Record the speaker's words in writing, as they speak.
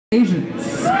Asians.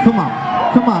 Come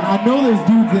on. Come on. I know there's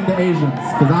dudes into Asians,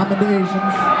 because I'm into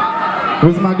Asians.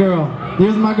 Where's my girl?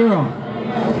 Here's my girl.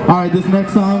 Alright, this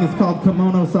next song is called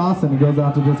Kimono Sauce, and it goes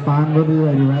out to this fine lovely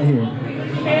lady right here.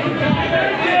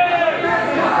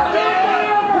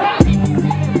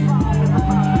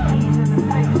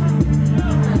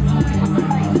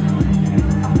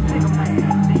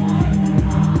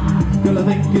 Girl, I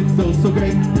think it's so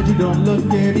great that you don't look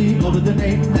any older than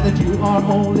 8, and that you are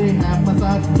only half my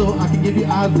size, so I can give you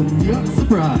eyes of your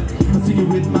surprise. I see you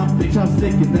with my big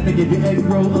chopstick, and then I give you egg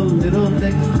roll a little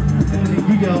next, and then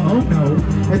you go, oh no,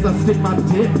 as I stick my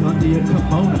dick under your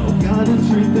kimono. Got a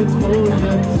treat that's for you,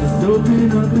 just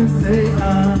open up and say,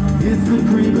 it's the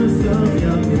cream of some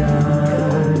yum yum.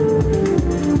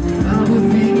 I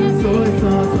was eating soy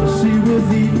sauce, while she was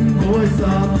eating boy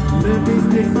sauce. Let me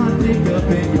stick my dick up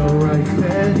in your right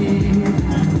patty.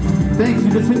 Thanks, you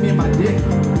just hit me in my dick,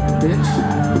 bitch.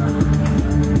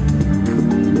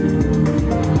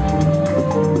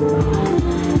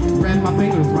 Wrap my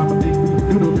fingers around my big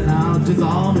noodle, then I'll just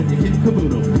all in your hit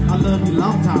caboodle. I love you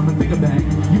long time and think back.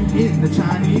 You in the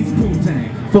Chinese Poontang.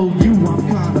 For you, I'm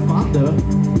kinda fonder.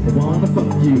 I wanna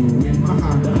fuck you in my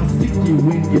Honda. I'll stick you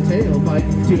in your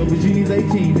tailpipe till Virginia's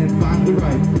 18 and find the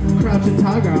right. Crouching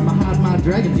tiger, I'ma hide my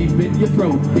dragon deep in your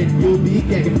throat, and you'll be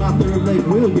gagging. My third leg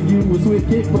will give you a swift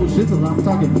kick. Oh shizzle, I'm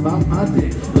talking about my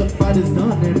dick. The fight is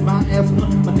done and my ass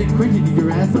won. My dick cranking in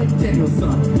your ass like Daniel's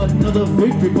son. Another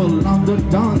victory for the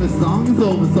dawn. The song is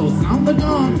over, so sound the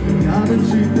gong. Got a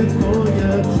treat that's for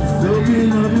ya. So we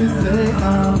love you, say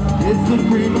it's the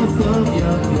cream of some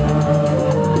yum yum.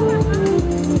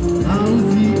 I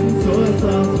was eating soy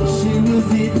sauce, she was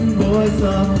eating boy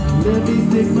sauce. Let me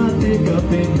stick my dick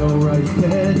up in your rice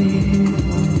patty.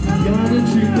 Got a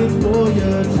treat that's for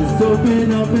ya, just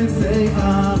open up and say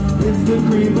it's the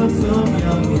cream of some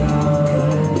yum yum.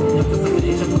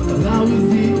 I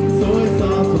was eating soy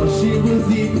sauce while she was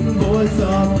eating boy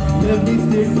sauce. Let me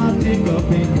stick my dick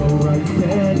up in your rice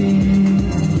patty.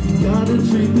 Got a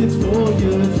treat that's for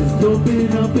you, just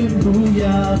open up and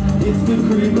booyah. It's the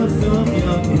cream of some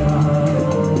yum yum.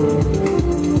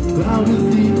 I was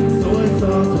eating soy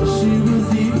sauce while she was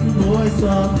eating boy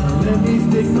sauce. Let me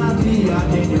stick my D.I.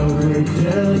 in your red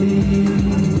jelly.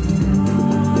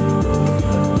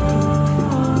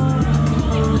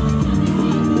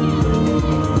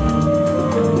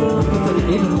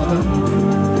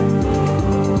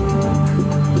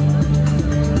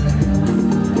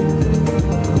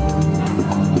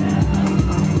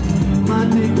 My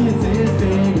dick is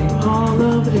invading all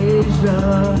of Asia.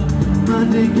 My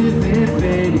dick is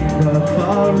invading the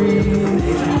Far East.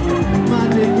 My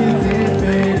dick is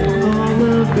invading all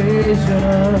of Asia.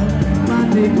 My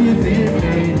dick is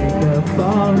invading the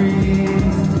Far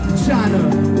East. China,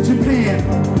 Japan,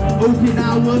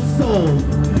 Okinawa, Seoul,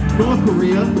 North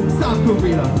Korea, South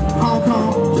Korea, Hong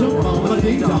Kong, Japan,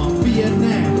 Ding Dong,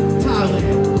 Vietnam,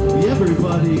 Thailand.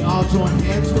 Everybody all join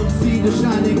hands from sea to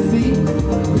shining sea.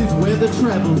 Is where the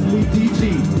travels lead DG.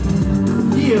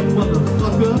 Yeah,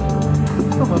 motherfucker.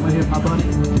 Come over here, my buddy.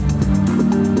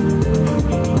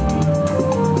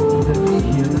 Let me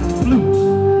hear that flute.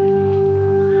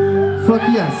 Fuck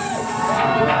yes.